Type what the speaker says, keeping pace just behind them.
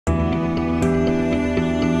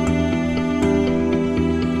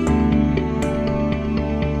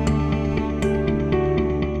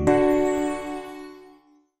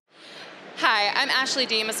I'm Ashley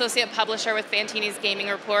Deem, Associate Publisher with Fantini's Gaming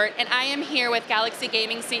Report, and I am here with Galaxy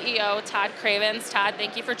Gaming CEO Todd Cravens. Todd,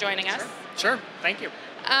 thank you for joining us. Sure, thank you.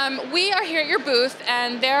 We are here at your booth,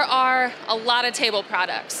 and there are a lot of table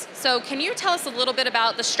products. So can you tell us a little bit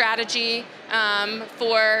about the strategy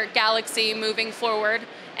for Galaxy moving forward,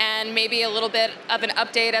 and maybe a little bit of an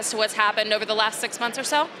update as to what's happened over the last 6 months or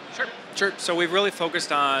so? Sure. So we've really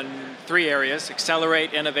focused on 3 areas: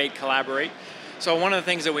 accelerate, innovate, collaborate. So one of the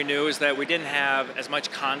things that we knew is that we didn't have as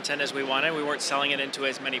much content as we wanted. We weren't selling it into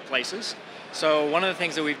as many places. So one of the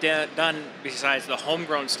things that we've done, besides the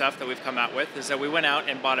homegrown stuff that we've come out with, is that we went out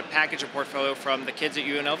and bought a package of portfolio from the kids at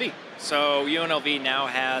UNLV. So UNLV now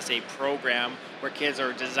has a program where kids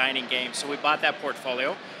are designing games. So we bought that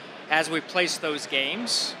portfolio. As we place those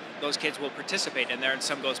games, those kids will participate in there, and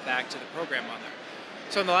some goes back to the program on there.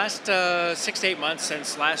 So in the last 6 to 8 months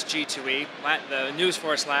since last G2E, the news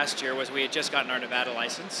for us last year was we had just gotten our Nevada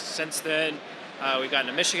license. Since then, we've gotten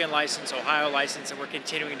a Michigan license, Ohio license, and we're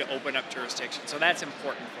continuing to open up jurisdictions. So that's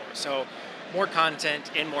important for us. So more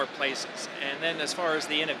content in more places. And then as far as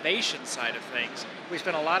the innovation side of things, we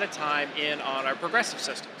spent a lot of time on our progressive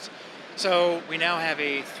systems. So we now have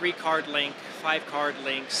a 3-card link, 5-card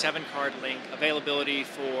link, 7-card link availability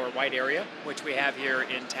for wide area, which we have here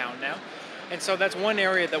in town now. And so that's one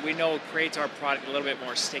area that we know creates our product a little bit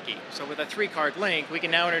more sticky. So with a 3-card link, we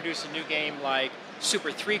can now introduce a new game like Super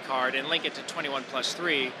 3-card and link it to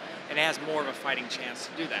 21+3, and it has more of a fighting chance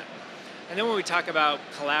to do that. And then when we talk about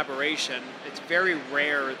collaboration, it's very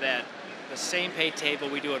rare that the same pay table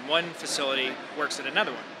we do in one facility works at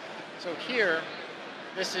another one. So here,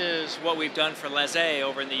 this is what we've done for Les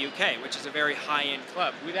over in the UK, which is a very high-end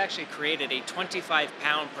club. We've actually created a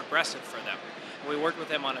 25-pound progressive for them. We worked with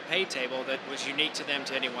them on a pay table that was unique to them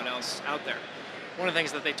to anyone else out there. One of the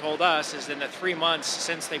things that they told us is in the 3 months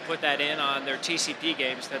since they put that in on their TCP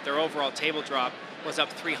games, that their overall table drop was up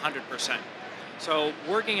 300%. So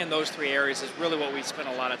working in those 3 areas is really what we spent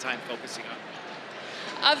a lot of time focusing on.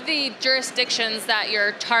 Of the jurisdictions that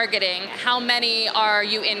you're targeting, how many are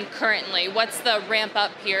you in currently? What's the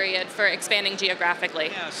ramp-up period for expanding geographically?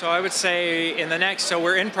 Yeah, so I would say so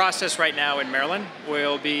we're in process right now in Maryland.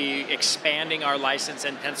 We'll be expanding our license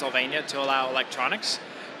in Pennsylvania to allow electronics.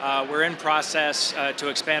 We're in process to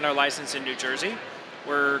expand our license in New Jersey.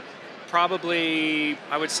 We're probably,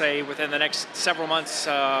 I would say, within the next several months,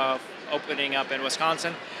 opening up in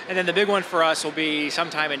Wisconsin. And then the big one for us will be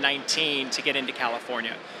sometime in 2019 to get into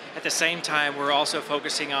California. At the same time, we're also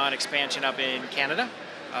focusing on expansion up in Canada,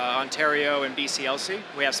 Ontario and BCLC.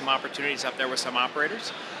 We have some opportunities up there with some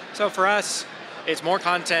operators. So for us, it's more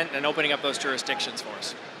content and opening up those jurisdictions for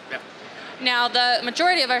us. Yeah. Now, the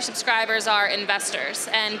majority of our subscribers are investors,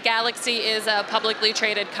 and Galaxy is a publicly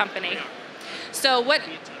traded company. So what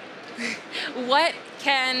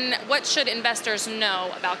should investors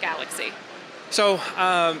know about Galaxy? So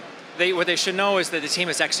what they should know is that the team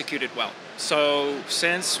has executed well. So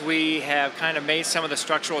since we have kind of made some of the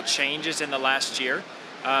structural changes in the last year,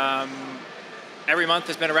 every month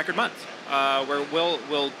has been a record month.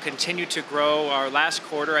 We'll continue to grow. Our last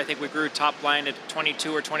quarter, I think we grew top line at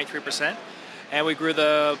 22 or 23%, and we grew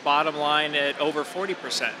the bottom line at over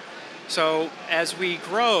 40%. So as we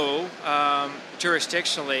grow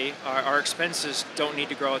jurisdictionally, our expenses don't need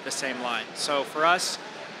to grow at the same line. So for us,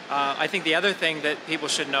 I think the other thing that people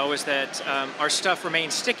should know is that our stuff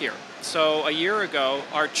remains stickier. So a year ago,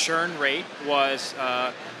 our churn rate was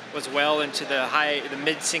well into the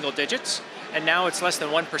mid-single digits, and now it's less than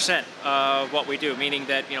 1% of what we do, meaning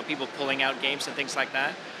that people pulling out games and things like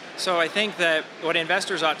that. So I think that what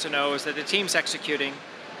investors ought to know is that the team's executing.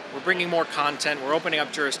 We're bringing more content, we're opening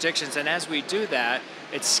up jurisdictions, and as we do that,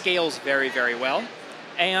 it scales very, very well,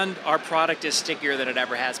 and our product is stickier than it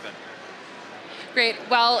ever has been. Great.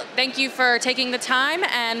 Well, thank you for taking the time,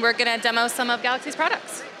 and we're going to demo some of Galaxy's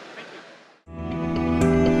products.